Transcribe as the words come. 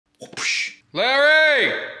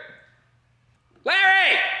Larry!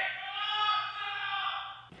 Larry!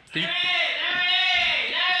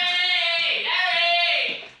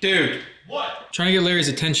 Larry! Dude. What? Trying to get Larry's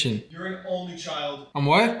attention. You're an only child. I'm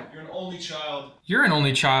what? You're an only child. You're an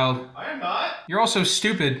only child. I am not. You're also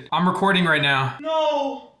stupid. I'm recording right now.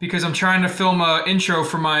 No. Because I'm trying to film an intro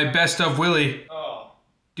for my Best of Willy. Oh.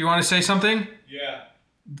 Do you want to say something? Yeah.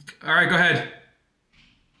 Alright, go ahead.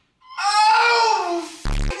 Oh!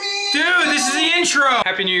 Dude, this is the intro!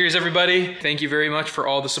 Happy New Year's, everybody. Thank you very much for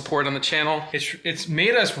all the support on the channel. It's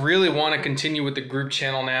made us really want to continue with the group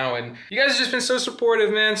channel now, and you guys have just been so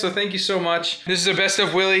supportive, man, so thank you so much. This is a Best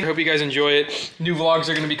of Willy. I hope you guys enjoy it. New vlogs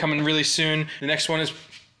are going to be coming really soon. The next one is...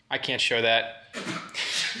 I can't show that.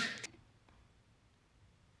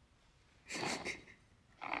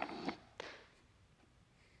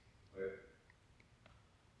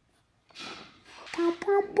 I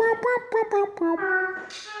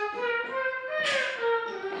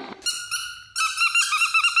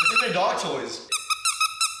think they're dog toys.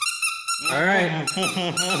 Alright.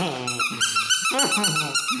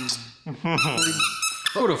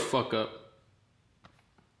 Go the fuck up.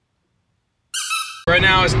 Right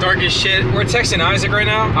now it's dark as shit. We're texting Isaac right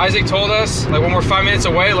now. Isaac told us, like, when we're 5 minutes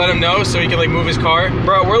away, let him know so he can, like, move his car.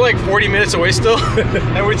 Bro, we're like 40 minutes away still.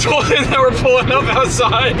 And we told him that we're pulling up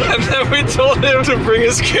outside. And then we told him to bring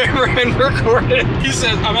his camera and record it. He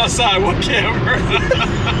says, I'm outside, what camera?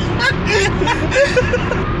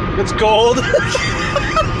 It's gold.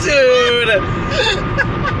 Dude.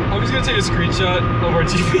 I'm just gonna take a screenshot of our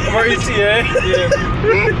TV. Of our ETA? Yeah.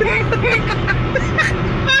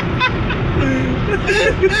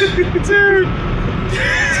 Dude.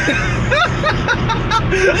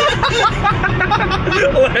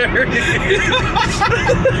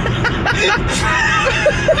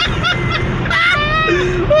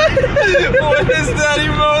 What is that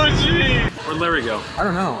emoji? Where'd Larry go? I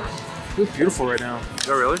don't know. You look beautiful right now.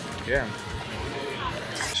 Oh, really? Yeah.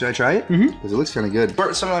 Should I try it? Mm-hmm. Because it looks kind of good.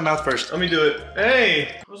 Put some in my mouth first. Let me do it.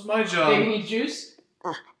 Hey, what's my job? Hey, you need juice?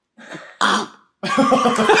 Do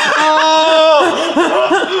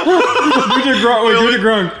the grunt. Wait, do the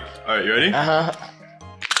grunt. All right, you ready? Uh-huh.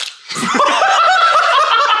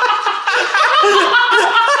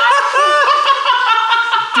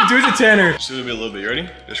 Do it to Tanner. Just a little bit. You ready?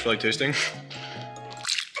 Just for like tasting.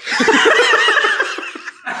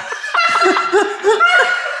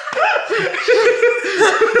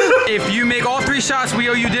 If you make all 3 shots, we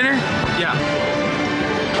owe you dinner? Yeah.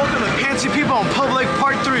 Welcome to Pantsy People on Public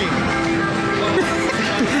Part 3.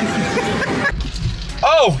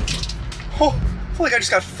 Oh! Oh! I feel like I just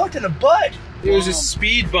got fucked in the butt. It was a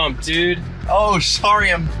speed bump, dude. Oh,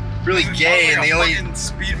 sorry, I'm really gay, and the only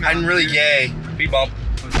I'm really gay. Speed bump.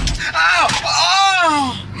 Ow!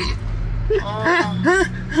 Oh!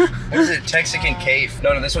 What is it? Texican cave.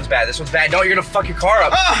 No, this one's bad. This one's bad. No, you're gonna fuck your car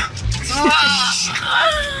up.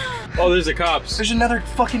 Oh, there's the cops. There's another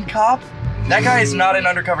fucking cop. That guy is not an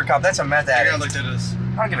undercover cop. That's a meth I addict. looked at us.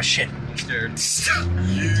 I don't give a shit. I'm scared.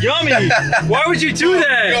 Yummy! Why would you do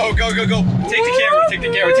that? Go, go, go, go. Take the camera, take the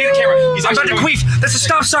camera, take the camera. I'm about to queef. That's a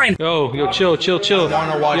stop sign. Yo, chill.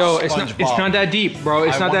 wanna watch Yo, it's SpongeBob. not that deep, bro.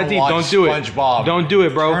 It's I not that wanna deep. watch Don't do it. SpongeBob. Don't do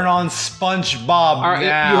it, bro. Turn on SpongeBob All right,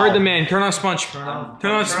 now. you heard the man. Turn on Sponge. Turn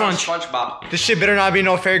on Sponge. SpongeBob. This shit better not be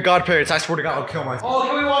no fairy godparents. I swear to God, I'll kill myself. Oh,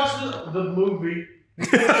 can we watch the movie?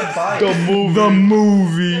 The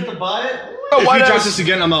movie. To buy it? Oh, If you touch this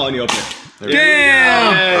again, I'm not letting you open it.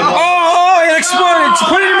 Damn! Oh, it exploded!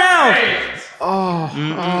 Put it in your mouth!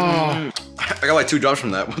 I got like 2 drops from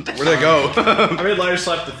that. Where'd they go? I made Larry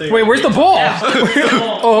slap the thing. Wait, where's the ball?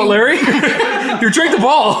 Oh, Larry? You drank the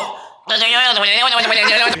ball! I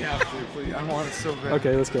want it so bad.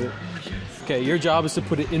 Okay, let's get it. Okay, your job is to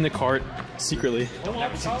put it in the cart secretly. Come on,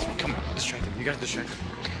 distract him. You gotta distract him.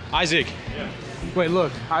 Isaac. Yeah. Wait,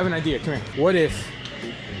 look. I have an idea. Come here. What if...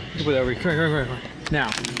 You put it over here. Come here. Now,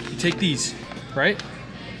 you take these, right?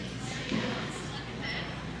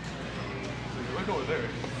 Look over there.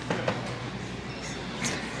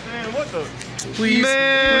 Man, what the? Please,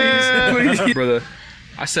 please. Brother,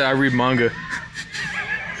 I said I read manga.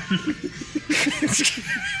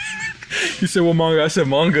 You said what manga? I said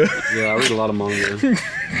manga. Yeah, I read a lot of manga.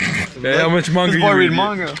 Hey, how much manga This you boy read? read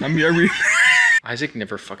manga. I read. Isaac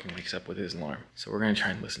never fucking wakes up with his alarm, so we're gonna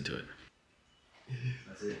try and listen to it.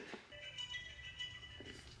 That's it.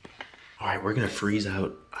 All right, we're gonna freeze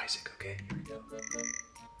out Isaac. Okay. Here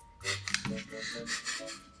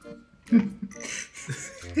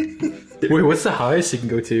we go. Wait, what's the highest you can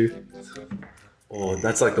go to? Oh,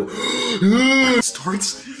 that's like the It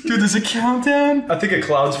starts. Dude, there's a countdown. I think a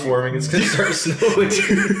cloud's forming. It's gonna start snowing.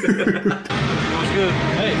 That was good.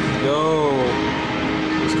 Hey. Yo.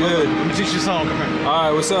 Good. Let me teach you a song. Come here. All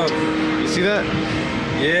right, what's up? You see that?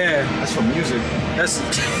 Yeah. That's for music. That's.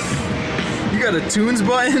 You got a tunes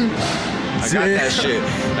button? I got that shit.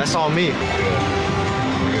 That's all me.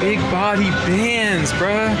 Big body bands,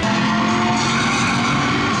 bruh.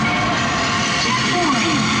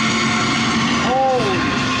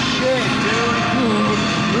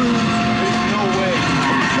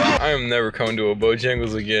 I am never coming to a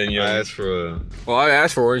Bojangles again, yo. I asked for a... Well, I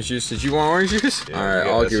asked for orange juice. Did you want orange juice? Yeah, Alright,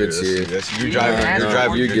 yeah, I'll that's give it it, to you. that's you driving.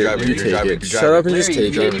 You take it. Shut up and just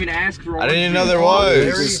take it. I didn't even know there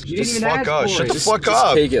was. Just fuck up. Shut the fuck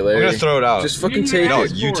up. Take it, Larry. I'm gonna throw it out. Just fucking take No,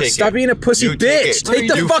 it. you take it. Stop being a pussy You take bitch. it. Take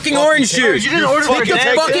the You fucking fucking orange take it. juice. You didn't order Take the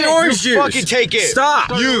fucking orange juice. Fucking take it.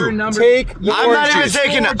 Stop. You take the I'm orange not even juice.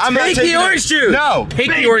 taking it. I'm not Take taking the orange juice. No.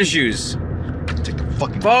 Take the orange juice. Take the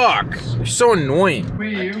fucking... Fuck. You're so annoying.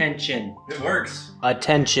 Attention. It works.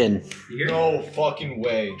 Attention. No fucking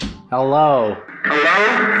way. Hello.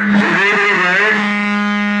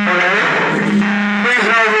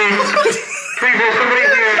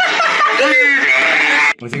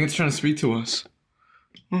 I think it's trying to speak to us.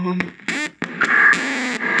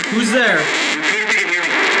 Who's there?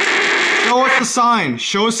 Show us the sign.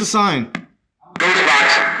 Show us the sign.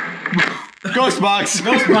 Ghost box.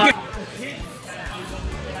 Ghost box.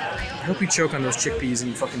 I hope you choke on those chickpeas and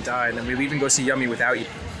you fucking die, and then we leave and go see Yummy without you.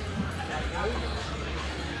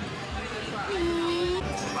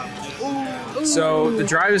 So the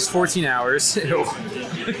drive is 14 hours. The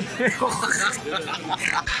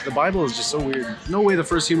Bible is just so weird. No way the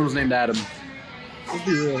first human was named Adam.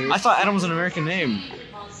 I thought Adam was an American name.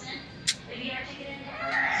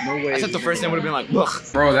 No way. I thought the first name would have been like, ugh.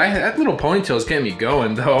 Bro, that little ponytail's getting me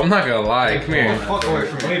going, though. I'm not gonna lie. Come here. Fuck away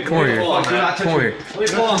from me. Come here. Come here.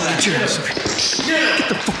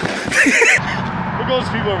 What goes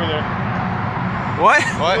people over there? What?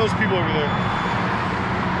 What goes people over there?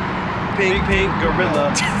 Pink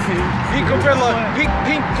gorilla. Pink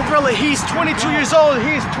gorilla, he's 22 years old,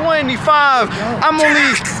 he's 25. I'm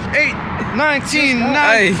only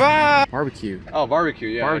 1995. Barbecue. Oh, barbecue,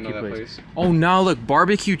 yeah, Barbecue I know that place. place. Oh, now look,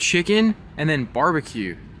 barbecue chicken and then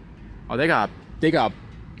barbecue. Oh, they got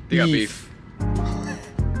beef.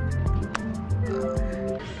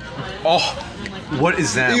 Oh, what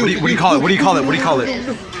is that? What do you call it? What do you call it? What do you call it?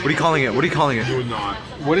 What are you calling it? What are you calling it?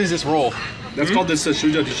 What is this roll? That's called this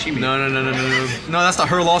Shuja Jishimi. No. No, that's the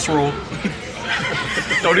her loss roll.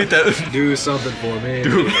 Don't eat that. Do something for me.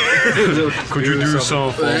 Dude. Could you do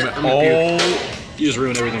something for me? Oh. You just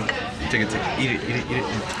ruined everything. Take it. Eat it.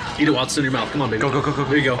 Eat it while it's in your mouth. Come on, baby. Go.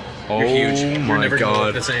 There you go. Oh, You're huge. my You're never gonna God.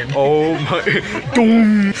 look the same. Oh my.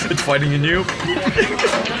 Doom. It's fighting in you.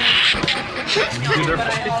 Dude,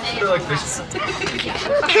 they're like this.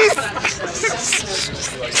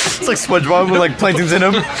 It's like SpongeBob with like planktons in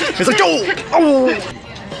him. It's like, oh.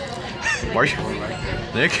 Mark.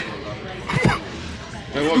 Nick.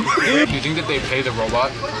 Do you think that they pay the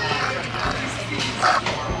robot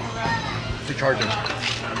To charge him.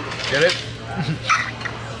 Get it?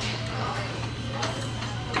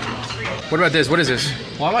 What about this? What is this?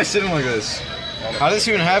 Why am I sitting like this? How did this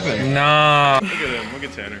even happen? Nah. Look at him, look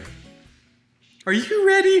at Tanner. Are you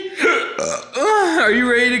ready? Are you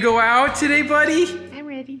ready to go out today, buddy? I'm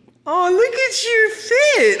ready. Oh, look at your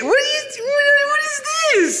fit. What is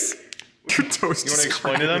this? Your toast. You wanna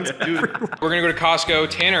explain to them? Dude. We're gonna go to Costco.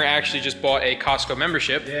 Tanner actually just bought a Costco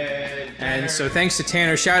membership. And so thanks to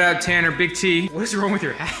Tanner, shout out Tanner, Big T. What is wrong with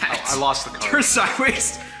your hat? I lost the card. Turn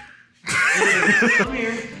sideways. Come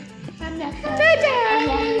here.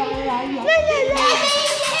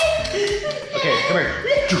 Okay, come here.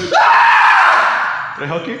 Can I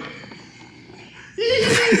help you?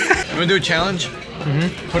 I'm gonna do a challenge.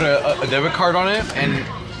 Put a debit card on it, and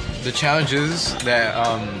the challenge is that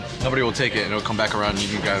nobody will take it, and it'll come back around, and you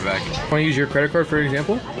can grab it back. Want to use your credit card for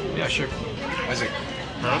example? Yeah, sure. Isaac,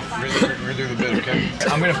 we're gonna do the bid, okay?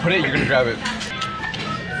 I'm gonna put it. You're gonna grab it.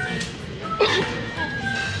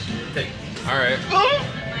 All right.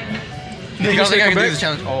 I don't think I can do this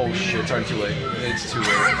challenge. Oh shit! It's already too late. It's too late.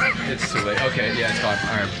 It's too late. Okay, yeah, it's gone.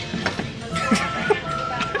 All right.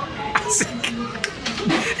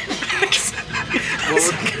 Well,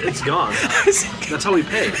 it's gone. That's how we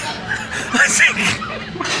pay.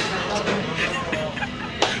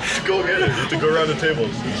 Go get it. You have to go around the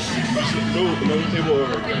tables. Go another table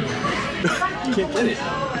over. You can't get it.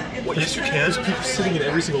 What? Yes, you can. There's people sitting in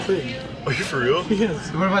every single thing. Are you for real?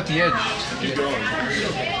 Yes. What about the edge? Keep going.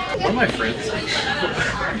 One of my friends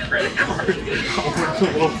had a credit card on one of the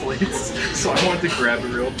little plates, so I wanted to grab it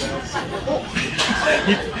real fast.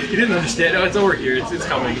 He didn't understand. No, it's over here. It's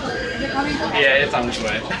coming. Yeah, it's on its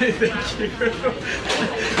way. Thank you.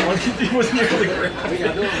 He wasn't able to grab it.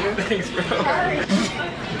 Thanks, bro.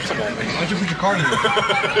 Come on, man. Why'd you put your card in there?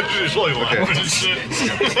 Just like laughing and shit.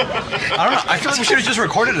 I don't know. I feel like we should have just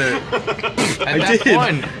recorded it. At that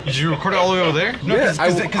point. Did you record it all the way over there? No, Yeah,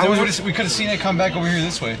 because we could have seen it come back over here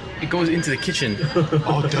this way. It goes into the kitchen.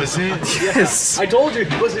 Oh, does it? Yes. I told you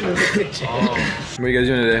he wasn't in the kitchen. Oh. What are you guys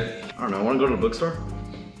doing today? I don't know. I want to go to the bookstore.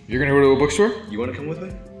 You're gonna go to a bookstore? You want to come with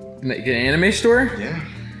me? Like an anime store? Yeah.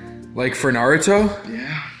 Like for Naruto?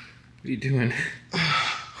 Yeah. What are you doing?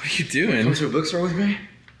 What are you doing? Come to a bookstore with me?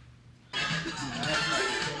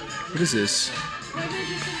 What is this?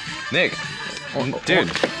 Nick. Dude.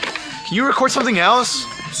 Can you record something else?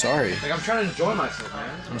 I'm sorry. Like, I'm trying to enjoy myself, man.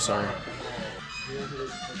 I'm sorry.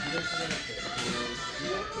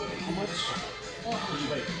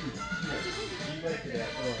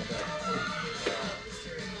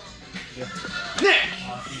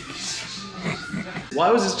 Why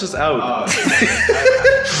was this just out?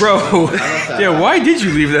 Bro, yeah, why did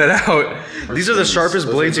you leave that out? These are the sharpest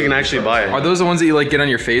blades you can actually buy. Are those the ones that you like get on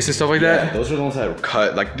your face and stuff like that? Those are the ones that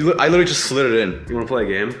cut. Like, I literally just slid it in. You want to play a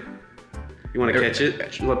game? You want to catch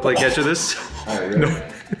it? You want to play catch with this? Alright, no.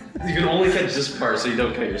 You can only catch this part so you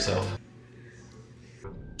don't cut yourself.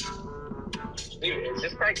 Dude, is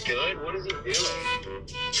this guy good? What is he doing?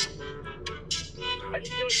 I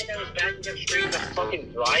just feel like I was backing up straight in the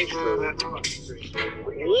fucking drive-thru.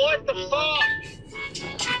 What the fuck?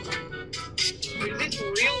 Is this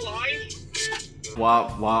real life?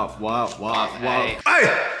 Wop, wop, wop, wop, wop. Hey. Hey!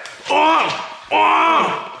 Oh!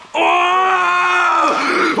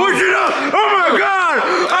 What you know? Oh my god!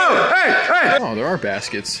 Oh, hey, hey! Oh, there are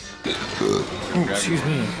baskets. Oh, excuse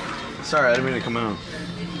me. Sorry, I didn't mean to come out.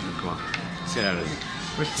 Come on. Let's get out of here.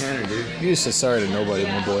 Where's Tanner, dude? You just said sorry to nobody,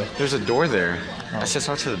 my boy. There's a door there. I said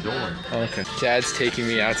sorry to the door. Oh, okay. Dad's taking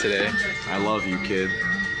me out today. I love you, kid.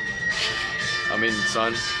 I mean,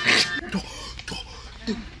 son.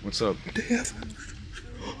 What's up? They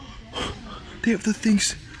have the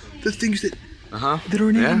things that that are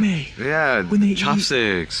an anime. Yeah, When they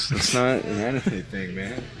chopsticks. That's not an anime thing,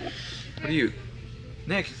 man. What are you,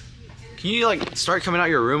 Nick? Can you like start coming out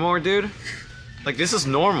your room more, dude? Like this is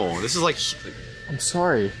normal. This is like. I'm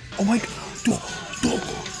sorry. Oh my god,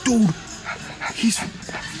 dude, he's.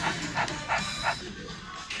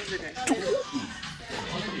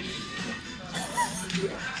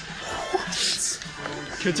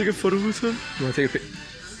 Can I take a photo with him? You want to take a pic?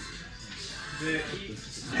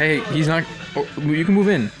 Hey, he's not. Oh, you can move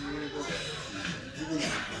in.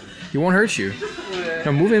 He won't hurt you.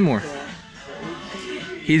 No, move in more.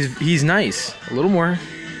 He's nice. A little more.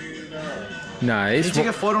 Nice. Can you take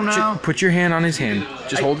a photo now? Put your hand on his hand.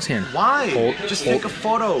 Just hold his hand. Why? Hold, Just hold, take a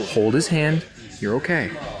photo. Hold his hand. You're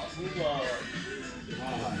okay.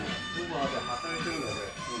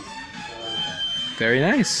 Very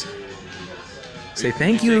nice. Say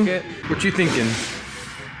thank you. What you thinking?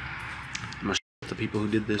 The people who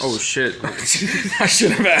did this. Oh shit. I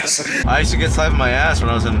should have asked. I used to get slapped in my ass when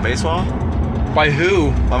I was in baseball. By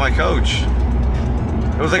who? By my coach.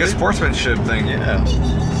 It was like a sportsmanship thing, yeah.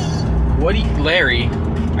 What do you, Larry?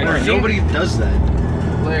 Nobody does that.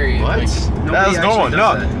 Larry. What? Like, That was normal.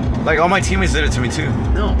 No, that. like all my teammates did it to me too.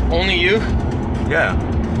 No. only you? Yeah.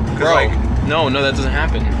 'Cause, Bro. like, No, that doesn't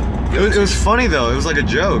happen. it was funny though. It was like a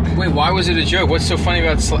joke. Wait, why was it a joke? What's so funny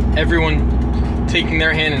about everyone taking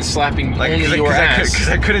their hand and slapping Like, only your ass? Because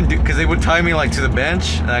I couldn't do, because they would tie me like to the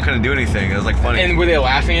bench and I couldn't do anything. It was like funny. And were they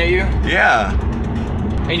laughing at you? Yeah.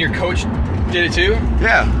 And your coach did it too?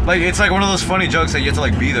 Yeah. Like it's like one of those funny jokes that you have to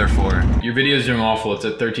like be there for. Your video's doing awful. It's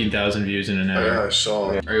at 13,000 views in an hour. Yeah, I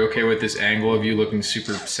saw it. Are you okay with this angle of you looking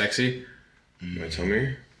super sexy? My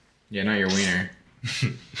tummy? Yeah, not your wiener.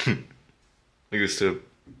 Look at this too.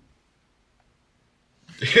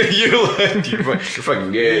 You're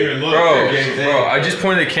fucking gay. Bro, I just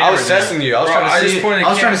pointed the camera. I was testing you. I was Bro, trying to see. pointed the I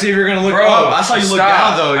was trying to see if you were gonna look up. I saw you look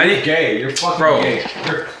down though. You're gay. You're fucking gay.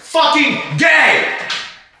 You're fucking gay.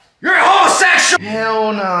 You're a homosexual.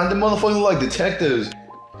 Hell nah, the motherfuckers look like detectives. It's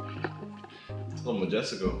a little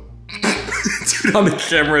majestical. Dude, on the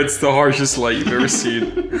camera, it's the harshest light you've ever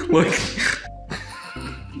seen. Look.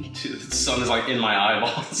 Dude, the sun is like in my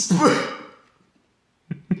eyeballs.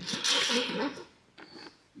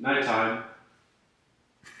 Nighttime.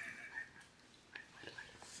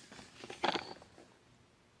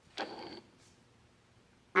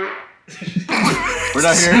 We're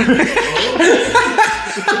not here.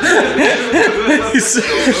 That's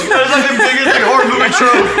like the biggest like, horror movie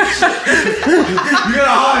trope. You gotta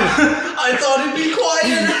hide. I thought it'd be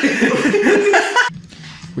quiet.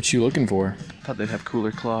 What you looking for? Thought they'd have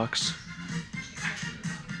cooler clocks.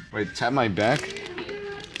 Wait, tap my back?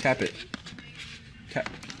 Tap it. Tap.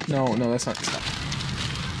 No, that's not. Stop.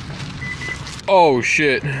 Oh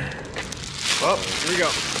shit. Well, here we go.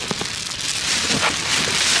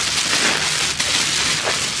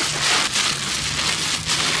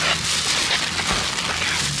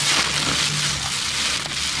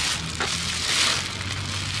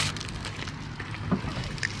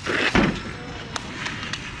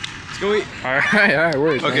 Let's go eat. Alright,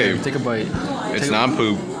 word. Okay. Take a bite. It's not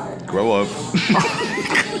poop. Grow up.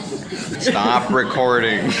 Stop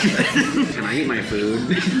recording. Can I eat my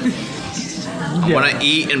food? I want to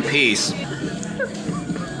eat in peace.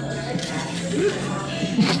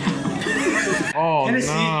 Oh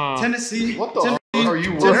Tennessee. What the? Are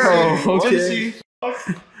you okay. I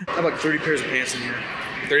have like 30 pairs of pants in here.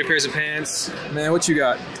 30 pairs of pants. Man, what you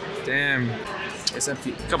got? Damn. It's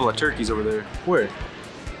empty. A couple of turkeys over there. Where?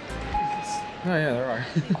 Oh yeah, there are.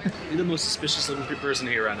 You're the most suspicious looking person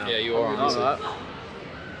here right now. Yeah, you are.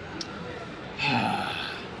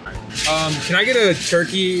 Can I get a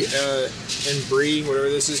turkey and brie, whatever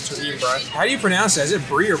this is, turkey and brie? How do you pronounce that? Is it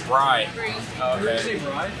brie or brie? Brie. Oh, okay. Did you say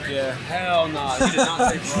brie? Yeah. Hell no, you did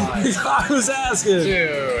not say fries. I was asking.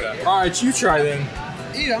 Dude. Alright, you try then.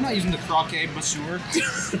 Dude, I'm not using the croquet masseur.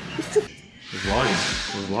 We're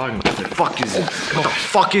vlogging. What the fuck is it? What the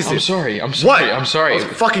fuck is it? I'm sorry. What? I'm sorry. I was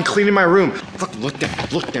fucking cleaning my room. Fuck, look down.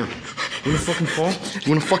 Look down. You wanna fucking fall?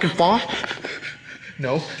 You wanna fucking fall?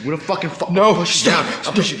 No. You wanna fucking fall? No. Push you down.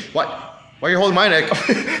 I'll push you. What? Why are you holding my neck?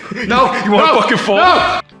 No. You wanna fucking fall?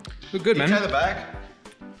 No. Look good, man. Tie the back?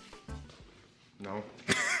 No.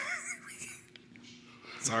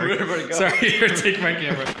 Sorry. Where'd everybody go? Sorry, here, take my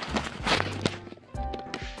camera.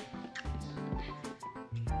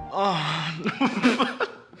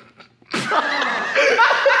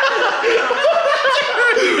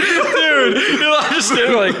 Dude, I just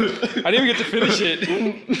stood like, I didn't even get to finish it.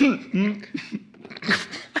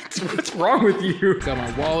 What's wrong with you? Got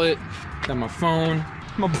my wallet, got my phone.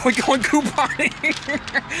 My boy going couponing.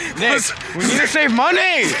 Nick, we need to save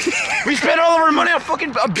money. We spent all of our money on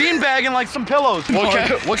fucking a beanbag and like some pillows.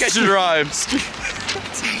 What catch you drives?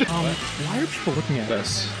 Why are people looking at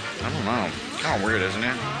us? I don't know. Kind of weird, isn't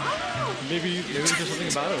it? Maybe there's something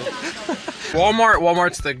about it.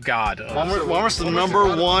 Walmart's the god of. Walmart's the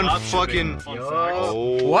 #1 fucking.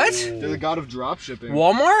 What? They're the god of drop shipping.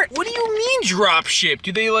 Walmart? What do you mean drop ship?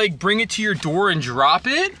 Do they like bring it to your door and drop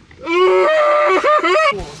it?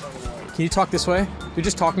 Can you talk this way? You're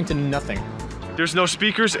just talking to nothing. There's no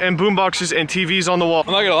speakers and boomboxes and TVs on the wall.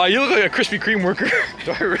 I'm not gonna lie, you look like a Krispy Kreme worker.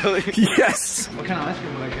 Do I really? Yes. What kind of ice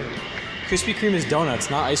cream would I get? Krispy Kreme is donuts,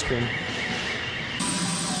 not ice cream.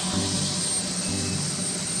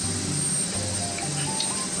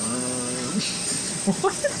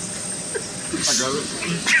 What? I grab it.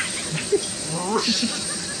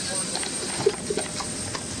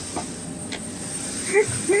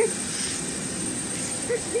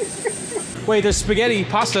 Wait, there's spaghetti,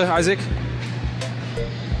 pasta, Isaac.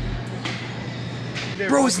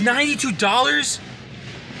 Bro, it's $92?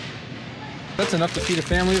 That's enough to feed a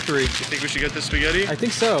family of 3. You think we should get the spaghetti? I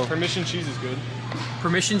think so. Permission cheese is good.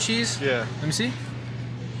 Permission cheese? Yeah. Let me see.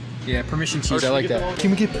 Yeah, permission cheese. Or I like that.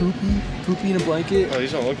 Can we get poopy in a blanket? Oh,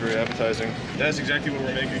 these don't look very appetizing. That's exactly what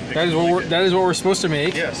we're making. That is what we're supposed to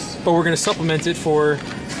make. Yes. But we're gonna supplement it for.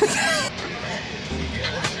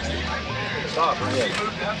 Stop.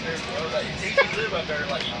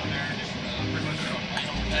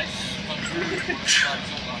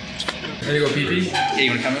 Ready to go pee-pee? Yeah,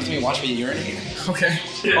 you wanna come with me and watch me urinate? Okay.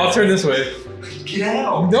 I'll turn this way. Get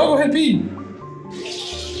out! No, go ahead, pee.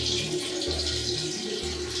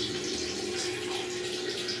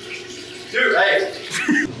 Dude, hey!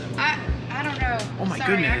 I don't know. Oh my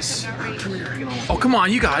Sorry, goodness. I could not read. Oh, come on,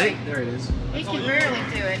 you got it. There it is. He can barely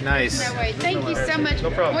do it. Nice. No way. Thank you so much. No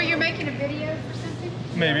problem. Well, you're making a video for something?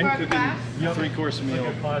 Maybe. For a class? 3-course meal.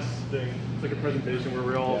 Like a class thing. It's like a presentation where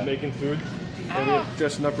we're all making food. And we're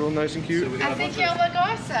dressing up real nice and cute. I think y'all look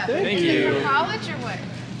awesome. Thank you. you. From college or what?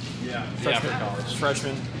 Yeah. Freshman college.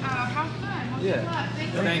 Freshman. How fun. Well, Yeah. good luck.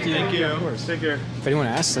 Thank you. Thank you. Of course. Take care. If anyone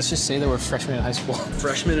asks, let's just say that we're freshmen in high school.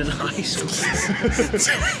 Freshman in high school.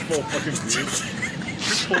 Full fucking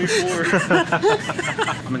 24.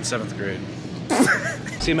 I'm in 7th grade.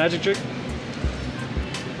 See a magic trick?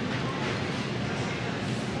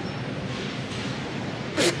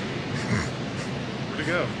 Where'd it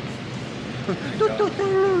go?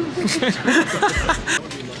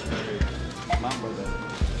 Mom, brother.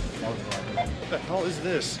 the hell is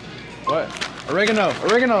this? What? Oregano.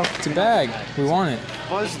 Oregano. It's a bag. We want it.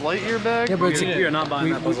 Buzz Lightyear bag? Yeah, but it's we are not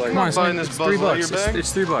buying that Buzz Lightyear. Come on, buying this Buzz Lightyear bag.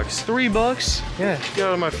 It's $3. $3? Yeah. Get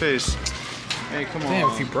out of my face. Hey, come on. Damn,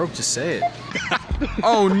 if you broke, just say it.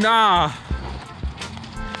 Oh, nah.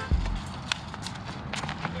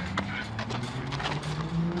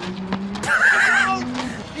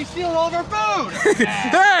 He's stealing all of our food!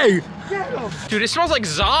 Hey! Dude, it smells like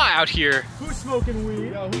za out here. Who's smoking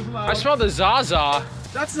weed? Yo, who's loud? I smell the Zaza.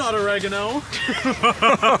 That's not oregano.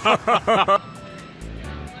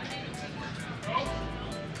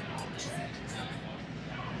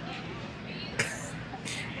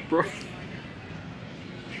 Bro.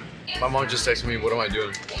 My mom just texted me, what am I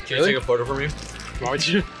doing? Can Really? you take a photo for me? Why would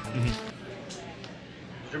you? Does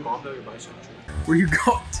your mom know you're bisexual? Where you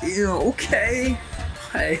go? Ew, okay.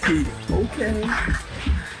 Hey, okay.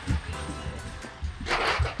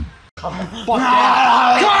 Calm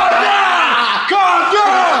down!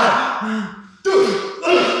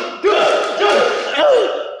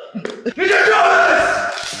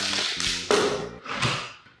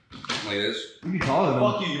 Like this?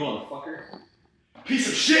 Fuck you, you motherfucker. Piece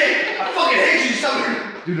of shit! I fucking hate you,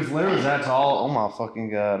 sucker! Dude, if Larry was that tall, oh my fucking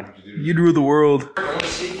god. You'd rule the world.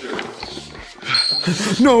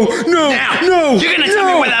 No, no, no! You're gonna tell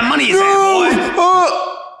me where that money is at, boy!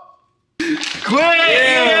 Quit!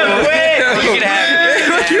 Yeah, quit! You can have it.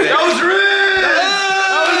 That was Riz!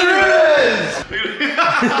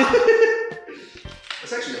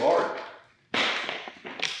 That's actually hard.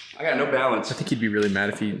 I got no balance. I think he'd be really mad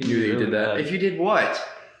if he knew that you did that. If you did what?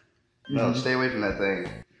 No, stay away from that thing.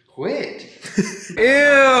 Quit. Ew!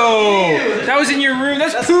 That was in your room.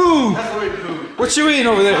 That's poo! That's literally poo. What you eating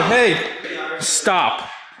over there? Hey! Stop.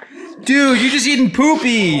 Dude, you're just eating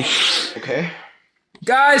poopy. Okay.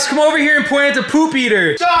 Guys, come over here and point at the poop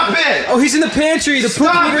eater. Stop it! Oh, he's in the pantry. The poop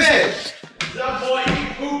Stop eater's... it! That boy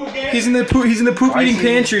eating poop again? He's in the poop eating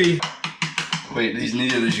pantry. Wait,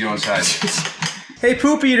 neither of these go inside. Hey,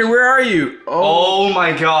 poop eater, where are you? Oh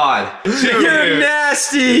my god. You're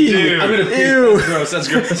nasty. Dude. I'm gonna ew. Gross, that's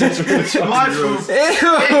gross. That's really fucking My gross. Ew.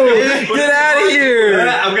 Get out of here.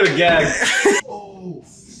 I'm gonna gag. Oh,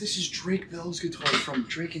 this is Drake Bell's guitar from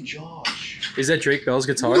Drake and Josh. Is that Drake Bell's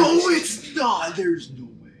guitar? No, it's not. There's no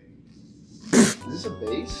way. Is this a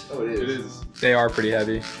bass? Oh, it is. It is. They are pretty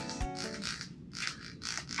heavy.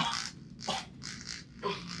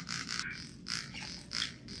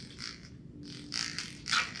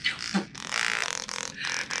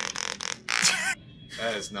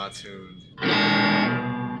 That is not tuned.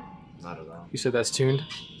 Not at all. You said that's tuned?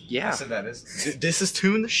 Yeah. I said that is. This is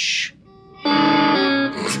tuned? Shh. You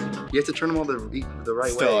have to turn them all the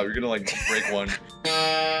right Still, way. you're gonna like break one.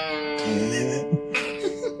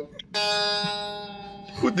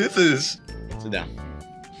 Who did this? Sit down.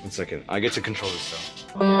 1 second. I get to control this though.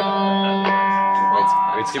 Wait,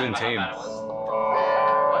 it's giving tame. You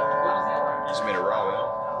just made it raw, man.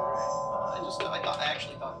 I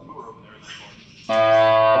actually thought you were over there.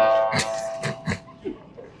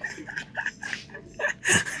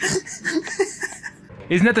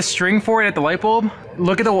 Isn't that the string for it at the light bulb?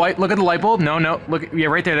 Look at the light bulb. No, no. Look, yeah,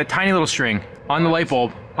 right there. That tiny little string on the light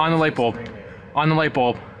bulb. On the light bulb. On the light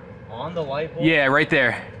bulb. On the light bulb? Yeah, right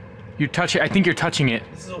there. You touch it. I think you're touching it.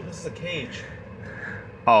 This is a cage.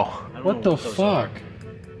 Oh. What the fuck?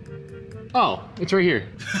 Oh, it's right here.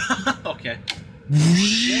 Okay.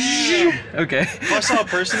 Okay. If I saw a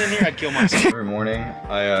person in here, I'd kill myself. Every morning,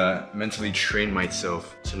 I mentally train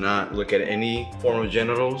myself to not look at any form of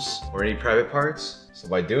genitals or any private parts. So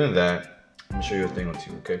by doing that, I'm gonna show you a thing or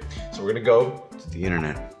two, okay? So we're gonna go to the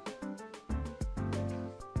internet.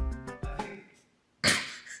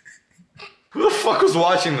 Who the fuck was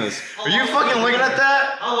watching this? Are you fucking looking at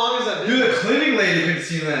that? How long is that? Dude, the cleaning lady could have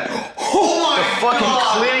seen that. Oh my God! The fucking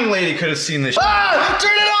cleaning lady could have seen this. Ah!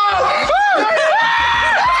 Turn it off!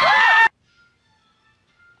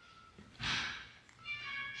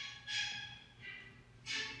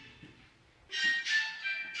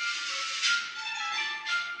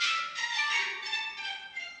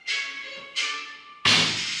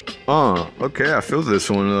 Okay, I feel this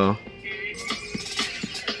one though.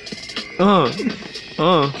 What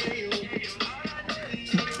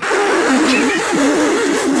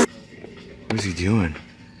is he doing?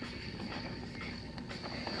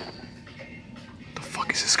 What the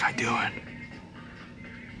fuck is this guy doing?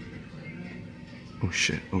 Oh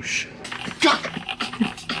shit, oh shit. God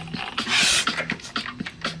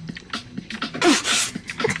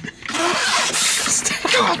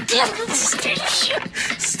damn it, shit.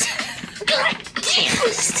 God damn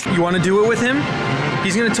it. You want to do it with him?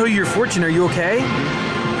 He's gonna tell you your fortune. Are you okay?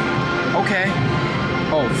 Okay.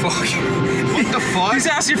 Oh, fuck. What the fuck? He's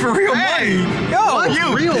asking for real money. Yo,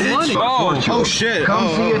 you real money. Oh shit.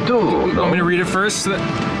 See you too. You want me to read it first?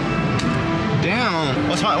 Damn.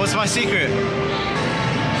 What's my secret?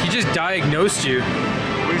 He just diagnosed you.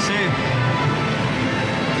 What are you saying?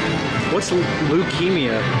 What's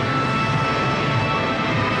leukemia?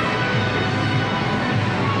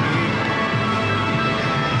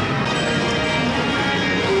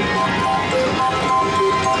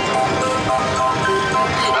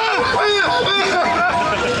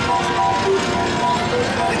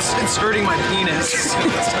 It's hurting my penis.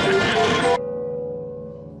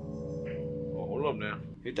 Oh, hold up now.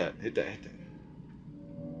 Hit that.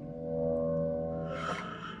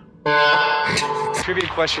 Trivia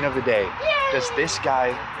question of the day. Does this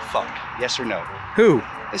guy fuck? Yes or no? Who?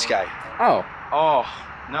 This guy. Oh. Oh,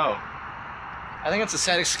 no. I think it's a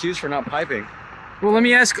sad excuse for not piping. Well, let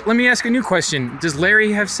me ask a new question. Does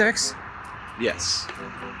Larry have sex? Yes.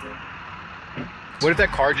 What if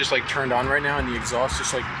that car just like turned on right now and the exhaust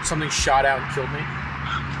just like something shot out and killed me?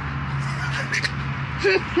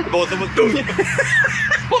 Both of them.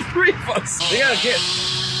 All three of us. They gotta get.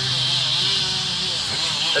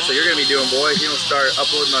 That's what you're gonna be doing, boy. If you don't start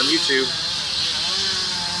uploading on YouTube.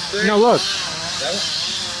 No, look.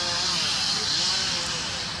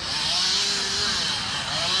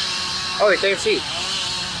 Oh, they KFC.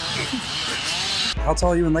 How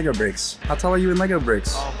tall are you in Lego bricks? How tall are you in Lego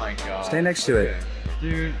bricks? Oh my god. Stay next to it.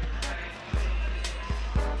 Dude.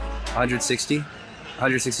 160?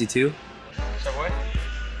 162? Step away.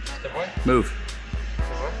 Move.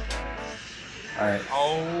 Alright.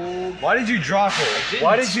 Oh. Why did you drop it?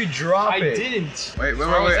 Why did you drop it? I didn't. Wait.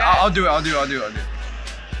 I'll do it.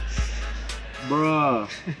 Bruh.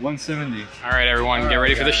 170. All right, everyone, get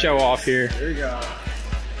ready for the show off here. There you go.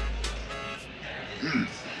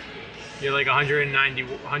 You're like 190,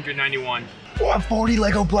 191. Oh, I'm 40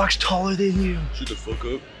 Lego blocks taller than you. Shut the fuck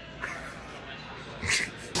up.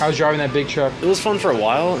 How's driving that big truck? It was fun for a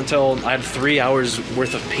while until I had 3 hours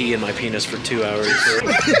worth of pee in my penis for 2 hours.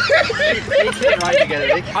 They can't ride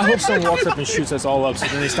together. I hope someone walks up and shoots us all up so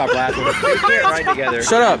then they stop laughing. They can't ride together.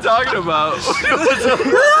 Shut up. What are you talking about?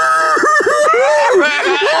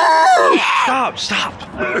 Stop.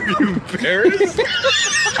 Are you embarrassed?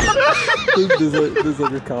 There's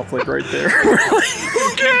like a conflict right there.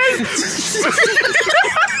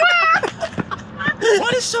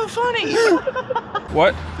 What is so funny?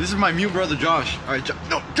 What? This is my mute brother Josh. All right,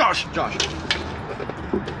 no, Josh. No,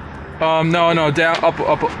 down, up.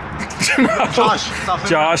 Josh, stop him.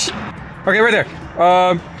 Josh. Okay, right there.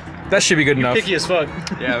 That should be good enough. Picky as fuck.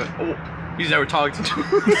 Yeah. He's never talked to.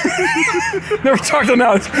 Never talked to him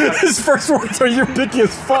now. His first words are "you're picky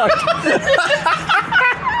as fuck."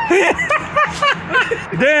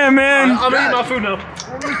 Damn, man. I'm gonna eat my food now.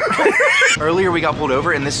 Earlier we got pulled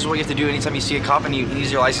over, and this is what you have to do anytime you see a cop and you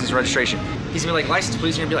use your license and registration. He's gonna be like, "License,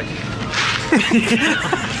 please." You're gonna be like, he's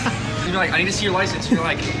gonna be like, "I need to see your license." And you're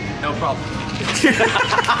like, "No problem."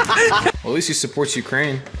 Well, at least he supports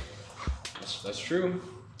Ukraine. That's true.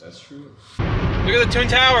 That's true. Look at the Twin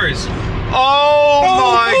Towers. Oh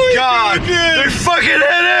my god! They fucking hit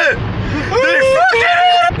it!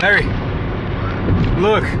 Larry,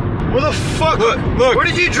 look. Where the fuck? Look. Where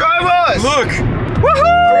did you drive us? Look.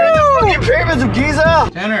 Woohoo! The fucking pyramids of Giza!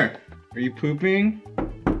 Tanner, are you pooping?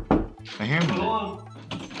 I hear him.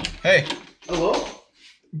 Hey. Hello?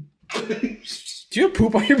 Do you have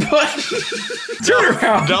poop on your butt? Turn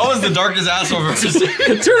around. That was the darkest asshole I've ever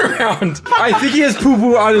seen. Turn around. I think he has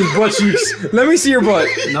poo-poo on his butt cheeks. Let me see your butt.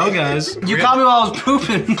 No, guys. You caught me while I was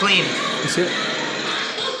pooping. Clean. You see it?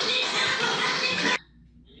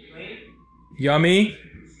 Yummy.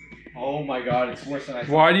 Oh my god, it's worse than I thought.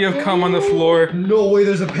 Why do you have cum on the floor? No way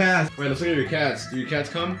there's a path. Wait, let's look at your cats. Do your cats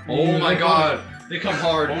come? Oh my god. They come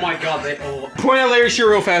hard. Oh my god, Point at Larry's shoe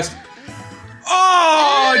real fast.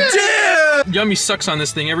 Oh, damn! Yummy sucks on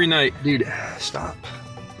this thing every night. Dude, stop.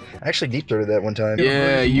 I actually deep throated that one time.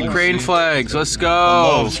 Yeah, Ukraine flags. Let's go.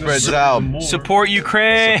 Love spreads out. Support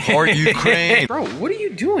Ukraine. Support Ukraine. Bro, what are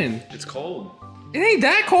you doing? It's cold. It ain't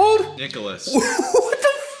that cold. Nicholas. What the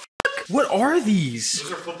fuck? What are these?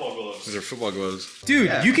 Those are football gloves. These are football gloves.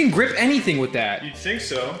 Dude, you can grip anything with that. You'd think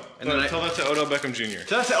so. And But then tell that to Odell Beckham Jr.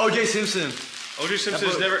 That's O.J. Simpson. O.J. Simpson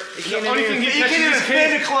is never. The can't only even- thing he he can't catches even is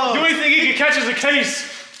fit in case. a club. The only thing he can catch is a case.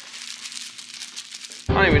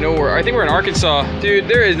 I don't even know where. I think we're in Arkansas. Dude,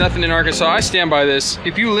 there is nothing in Arkansas. I stand by this.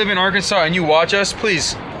 If you live in Arkansas and you watch us,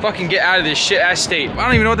 please fucking get out of this shit ass state. I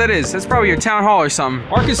don't even know what that is. That's probably your town hall or something.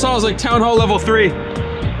 Arkansas is like town hall level 3.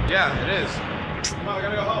 Yeah, it is. Come on, we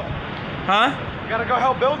gotta go help. Huh? We gotta go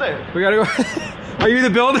help build it. We gotta go. Are you the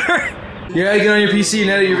builder? You gotta get on your PC and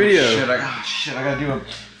edit your video. Shit, I gotta do a...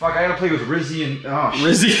 Fuck, I gotta play with Rizzy and... Oh,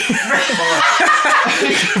 Rizzy?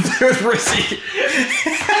 Play with Rizzy.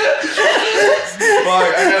 Fuck,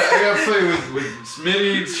 I gotta play with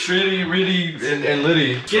Smitty, Shritty, Riddy, and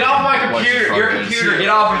Liddy. Get off my computer. Your computer. Get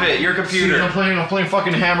off of it. Your computer. I'm playing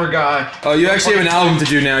fucking Hammer Guy. Oh, you actually have an album to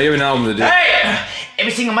do now. You have an album to do. Hey!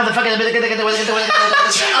 Every single motherfucker. Get Get out!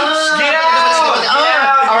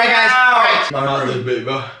 Alright, guys. Alright. I'm out this bit,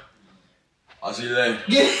 bro. I'll see you later.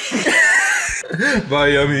 Bye,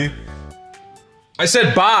 Yummy. I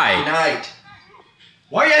said bye. Night.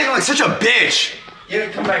 Why are you acting like such a bitch?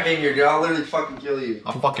 Come back in here, dude. I'll literally fucking kill you.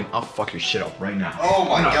 I'll fuck your shit up right now. Oh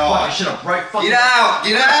my god. Fuck your shit up right fucking. Get out!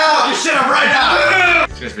 Get out! Fuck your shit up right now!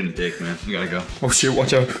 This guy's been a dick, man. You gotta go. Oh shit,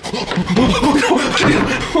 watch out.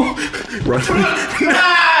 Run.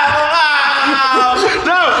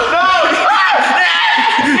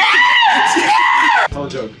 Tell a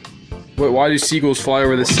joke. Wait, why do seagulls fly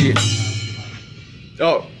over the sea?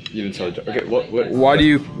 Oh, you didn't tell a joke. Okay, what? Why do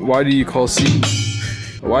you call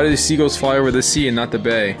why do the seagulls fly over the sea and not the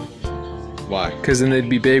bay? Why? Because then they'd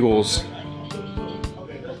be bagels.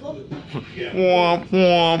 Womp,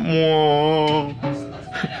 womp,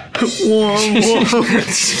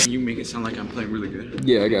 womp. You make it sound like I'm playing really good.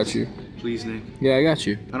 Yeah, I got you. Please, Nick. Yeah, I got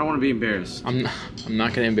you. I don't want to be embarrassed. I'm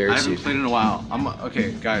not gonna I embarrass haven't you. played in a while.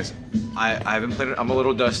 Okay, guys. I haven't played it. I'm a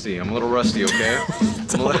little dusty. I'm a little rusty. Okay.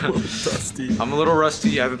 I'm a little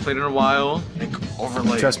rusty. I haven't played in a while.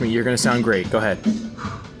 Overlay. Trust me, you're gonna sound great. Go ahead.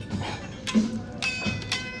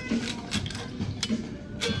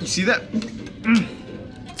 You see that?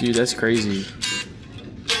 Dude, that's crazy.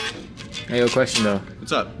 Hey, yo, question though.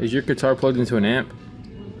 What's up? Is your guitar plugged into an amp?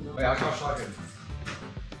 Wait, I'll call shotgun.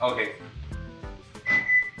 Okay.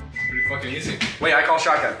 Pretty fucking easy. Wait, I call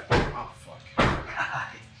shotgun. Oh fuck.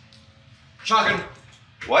 Shotgun.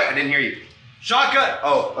 What? I didn't hear you. Shotgun.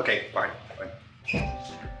 Oh, okay. Fine.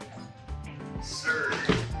 Sir.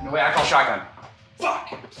 No, wait, I call shotgun.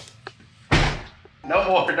 Fuck. No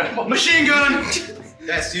more. No more. Machine gun.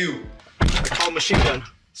 That's you. I call machine gun.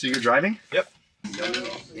 So you're driving? Yep.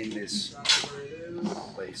 In this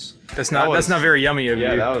place. That's not very yummy of you.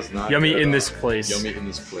 Yeah, that was not yummy good in at this all. place. Yummy in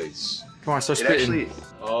this place. Come on, start spitting.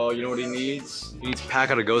 Oh, you know what he needs? He needs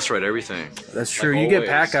Paca to ghostwrite everything. That's true. Like you get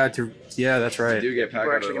always. Paca to. Yeah, that's right. You do get Paca.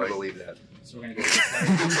 We're actually to, gonna like, believe that.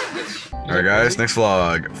 Alright guys, next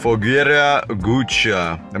vlog. Fogueira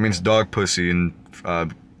Gucha. That means dog pussy in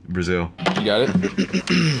Brazil. You got it?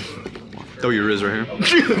 Throw your Riz right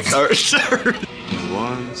here. Sorry.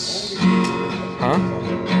 Once. Huh?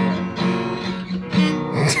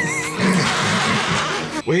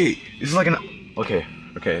 Wait, this is like an... Okay,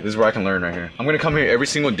 this is where I can learn right here. I'm gonna come here every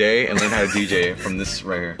single day and learn how to DJ from this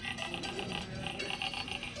right here.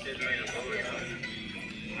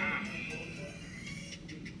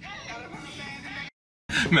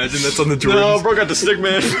 Imagine that's on the Jordans. No, bro got the stick,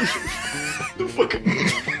 man. The fucking...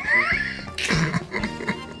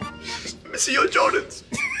 I see your Jordans.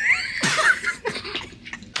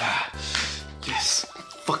 Yes.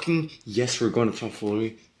 Fucking yes, we're going to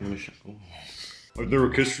tomfoolery. Oh. I've never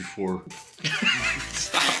kissed before.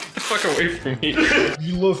 Stop the fuck away from me.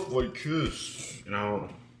 You love my kiss. You know.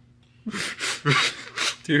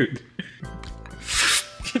 Dude.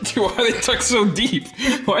 Dude, why are they tucked so deep?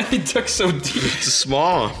 Why are they tucked so deep? It's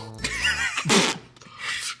small.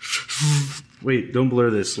 Wait, don't blur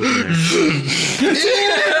this. Look in there.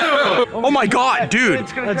 Oh my god, dude!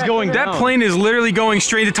 That's going That down. plane is literally going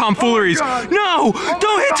straight to tomfooleries. No!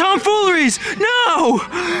 Don't hit tomfooleries! No!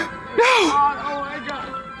 No!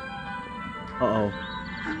 Uh-oh.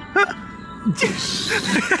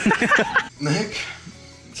 Nick?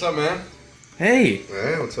 What's up, man? Hey!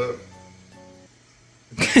 Hey, what's up?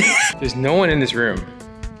 There's no one in this room.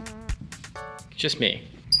 Just me.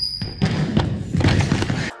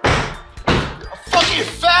 Fucking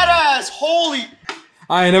fat ass! Holy!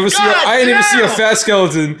 I ain't never see a fat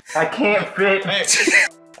skeleton. I can't fit.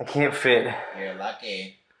 I can't fit. You're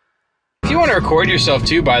lucky. If you want to record yourself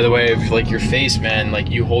too, by the way, of like your face, man, like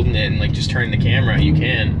you holding it and like just turning the camera, you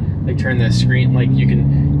can. Like turn the screen, like you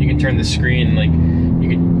can turn the screen, like you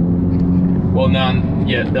can. Well, now,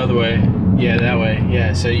 yeah, the other way. Yeah, that way.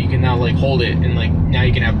 Yeah, so you can now like hold it and like now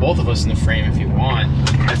you can have both of us in the frame if you want.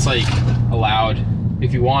 That's like allowed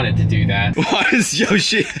if you wanted to do that. Why is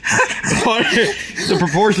Yoshi? The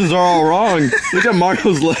proportions are all wrong. Look at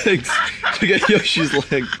Mario's legs. Look at Yoshi's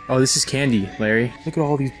legs. Oh, this is candy, Larry. Look at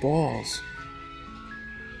all these balls.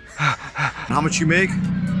 How much you make?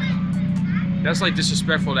 That's like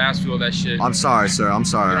disrespectful to ask people that shit. I'm sorry, sir. I'm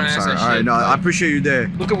sorry. You don't I'm ask sorry. that All right, shit. no, I appreciate your day.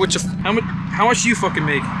 Look at what you. How much do you fucking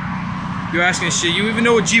make? You're asking shit. You even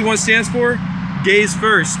know what G1 stands for? Gays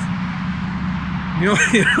first. You know,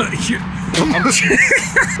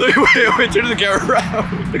 wait, turn the camera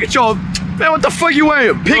around. Look at y'all. Man, what the fuck you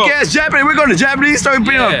wearing? Pink-ass Japanese. We're going to Japanese store.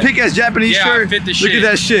 Putting on a pink-ass Japanese shirt. I fit the Look shit. at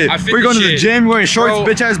that shit. We're going to the gym. We're wearing shorts,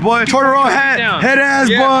 bitch-ass boy. Tortoro hat, head-ass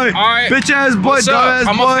boy. All right. Bitch-ass boy, dumb-ass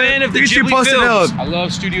boy. I'm a fan of the Ghibli Ghibli films. I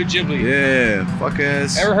love Studio Ghibli. Yeah,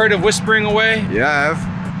 fuck-ass. Ever heard of Whispering Away? Yeah, I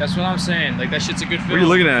have. That's what I'm saying. Like, that shit's a good film. What are you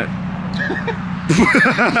looking at?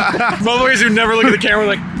 Motherfuckers who never look at the camera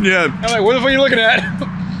like, yeah. I'm like, what the fuck are you looking at?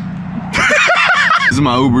 This is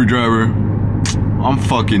my Uber driver. I'm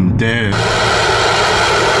fucking dead.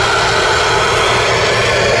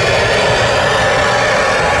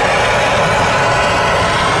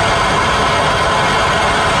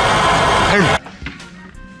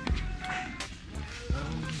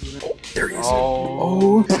 There he is.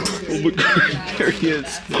 Oh my God. There he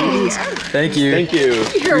is. Thank you. Thank you.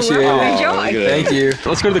 Appreciate it. Thank you.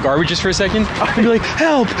 Let's go to the garbages for a second. And be like,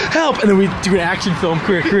 help, help. And then we do an action film.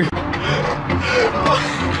 Quick.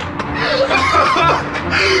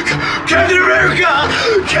 Captain America!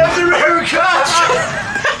 Captain America!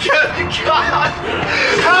 Captain God!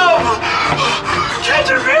 Help!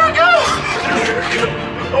 Captain America!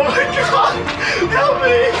 Oh my God! Help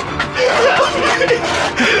me! Help me!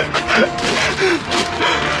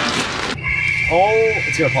 Oh,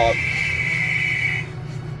 it's gonna pop.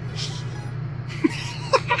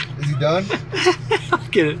 Is he done?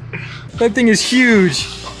 Look at it. That thing is huge.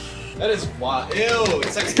 That is wild. Ew,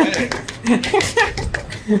 it's like spinning. Let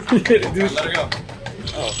her go.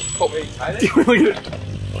 Oh, wait, tied it? Look at it.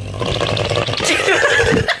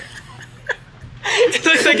 It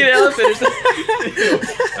looks like an elephant.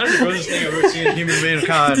 That's the grossest thing I've ever seen in human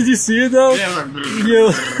mankind. Did you see it though? Yeah.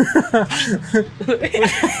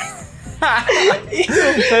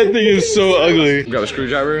 That thing is so ugly. You got a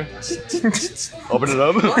screwdriver? Open it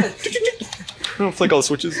up. I'll flick all the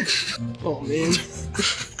switches. Oh man.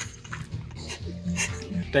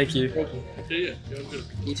 Thank you. Thank you.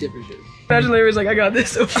 You too, appreciate it. Imagine Larry's like, I got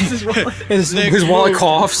this. Opens his wallet. His wallet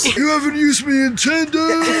coughs. You haven't used me in 10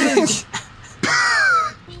 days!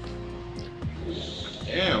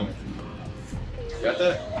 Damn. Got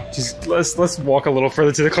that? Just let's walk a little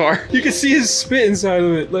further to the car. You can see his spit inside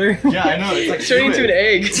of it, Larry. Yeah, I know. It's like turning into an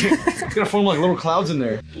egg. It's gonna form like little clouds in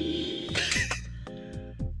there.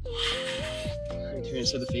 Turn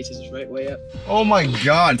so the face is right way up. Oh my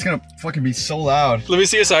God, it's gonna fucking be so loud. Let me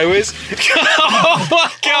see it sideways. Oh my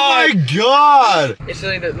God! Oh my God! It's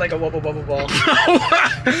like a wubble bubble ball. A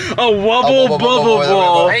wubble bubble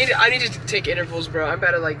ball. I need to take intervals, bro. I'm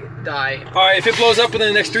about to like die. All right, if it blows up within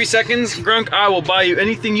the next 3 seconds, Grunk, I will buy you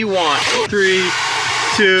anything you want. 3,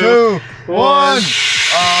 2, 1.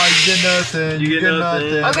 Oh, you get nothing. You get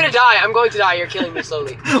nothing. I'm gonna die. I'm going to die. You're killing me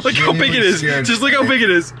slowly. Look how big it is. Just look how big it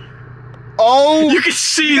is. Oh! You can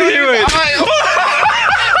see through it.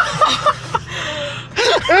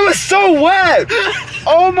 It was so wet!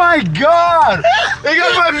 Oh my God! It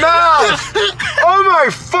got my mouth! Oh my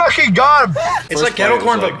fucking God! It's like kettle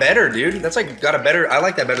corn, but better, dude. That's like got a better. I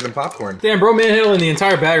like that better than popcorn. Damn, bro, manhandling the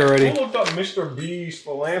entire bag already. I looked up Mr. B's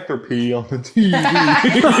philanthropy on the TV.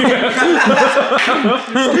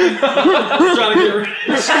 Trying to get rid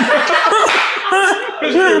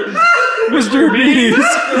Mr. Beast.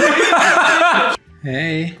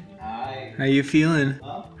 Hey. Hi. How you feeling?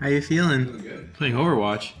 Huh? How you feeling? Feeling good. Playing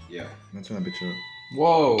Overwatch. Yeah. Let's turn that bitch up.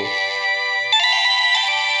 Whoa.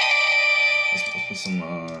 Let's put some,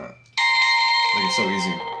 like it's so easy.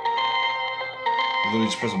 You literally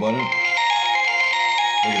just press a button. Look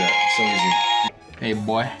at that, it's so easy. Hey,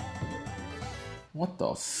 boy. What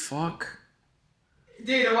the fuck?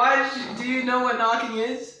 Dude, do you know what knocking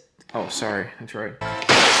is? Oh, sorry. That's right.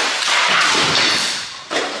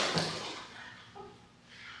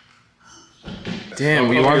 Damn,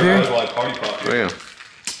 we are here? Damn.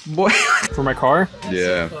 Boy. For my car?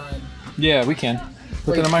 Yeah. Yeah, we can.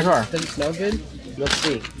 Put that in my car. Does it smell good? Let's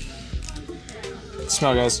see.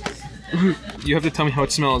 Smell, guys. You have to tell me how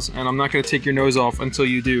it smells, and I'm not going to take your nose off until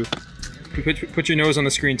you do. Put your nose on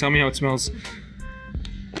the screen. Tell me how it smells.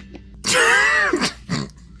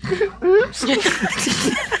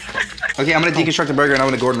 Okay, I'm gonna deconstruct the burger and I'm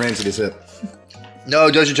gonna Gordon Ramsay this up. No,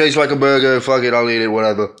 it doesn't taste like a burger. Fuck it, I'll eat it,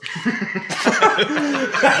 whatever.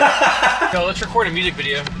 No, let's record a music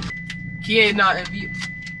video. He ain't not.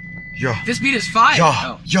 Yo. This beat is fire. Yo,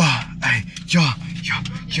 Oh. yo, hey, yo.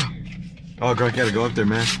 Oh, girl, I gotta go up there,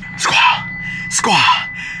 man. Squaw.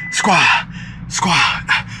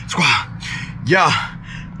 Yeah.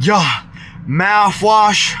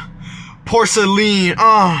 Mouthwash, porcelain,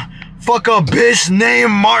 Fuck a bitch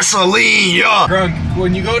named Marceline, yeah. Grunk,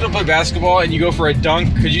 when you go to play basketball and you go for a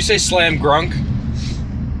dunk, could you say slam grunk?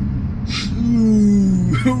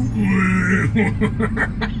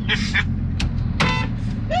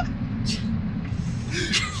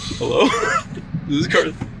 Hello? This is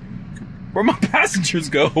car. Where'd my passengers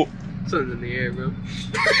go? Something's in the air, bro.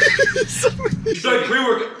 He's like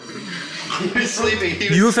pre-workout. He's sleeping.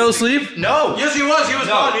 You fell asleep? No. Yes, he was. He was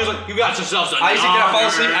gone. He was like, you got yourself some. Isaac, did I fall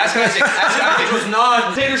asleep? Ask Isaac. Ask Isaac. It was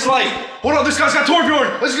not. Tater's like, hold on, this guy's got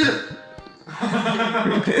Torbjorn. Let's get it.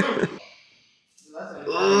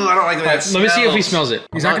 Ugh, I don't like that. Let me see if he smells it.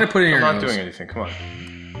 He's not gonna put it in your nose. I'm not doing anything. Come on.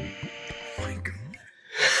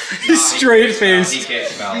 He's straight faced. He's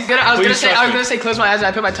gonna, I was gonna say close my eyes and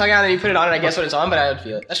I put my tongue out and you put it on and I guess what it's on, but I would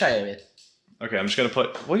feel it. Let's try it anyway. Okay, I'm just gonna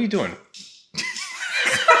put. What are you doing?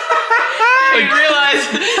 You realize?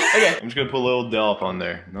 Okay. I'm just gonna put a little dollop on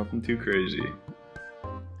there. Nothing too crazy.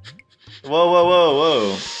 Whoa, whoa, whoa,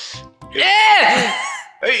 whoa. Yeah!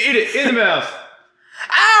 Hey, eat it in the mouth.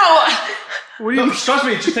 Ow! What do you? No, trust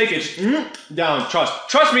me. Just take it. Down.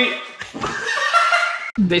 Trust me.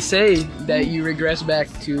 They say that you regress back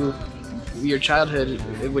to your childhood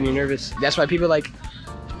when you're nervous. That's why people like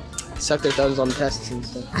suck their thumbs on the tests and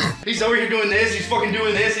stuff. He's over here doing this, he's fucking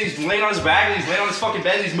doing this, and he's laying on his back, and he's laying on his fucking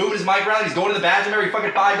bed, and he's moving his mic around, and he's going to the bathroom every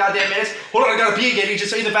fucking 5 goddamn minutes. Hold on, I gotta pee again. He's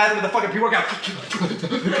just in the bathroom with the fucking pre-workout.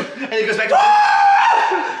 And then he goes back to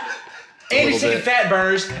and he's taking fat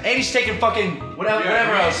burners, and he's taking fucking whatever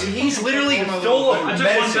else. He's literally full of medicine.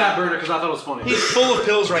 I took one fat burner because I thought it was funny. He's full of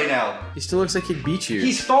pills right now. He still looks like he'd beat you.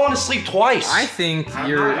 He's fallen asleep twice. I think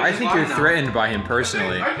you're threatened by him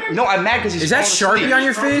personally. No, I'm mad because he's. Is that Sharpie on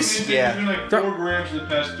your face? Yeah. Like 4 grams for the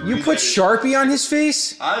past 3 You put Sharpie on his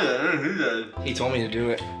face? I don't know who that. He told me to do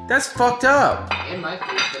it. That's fucked up. I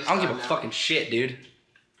don't give a fucking shit, dude.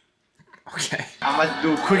 Okay. I'm about to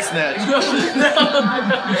do a quick snatch.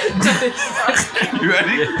 You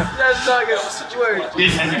ready? That's not gonna work.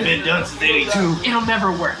 This hasn't been done since '82. It'll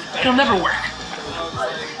never work. It'll never work.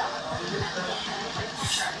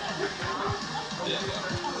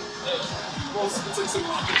 It's like some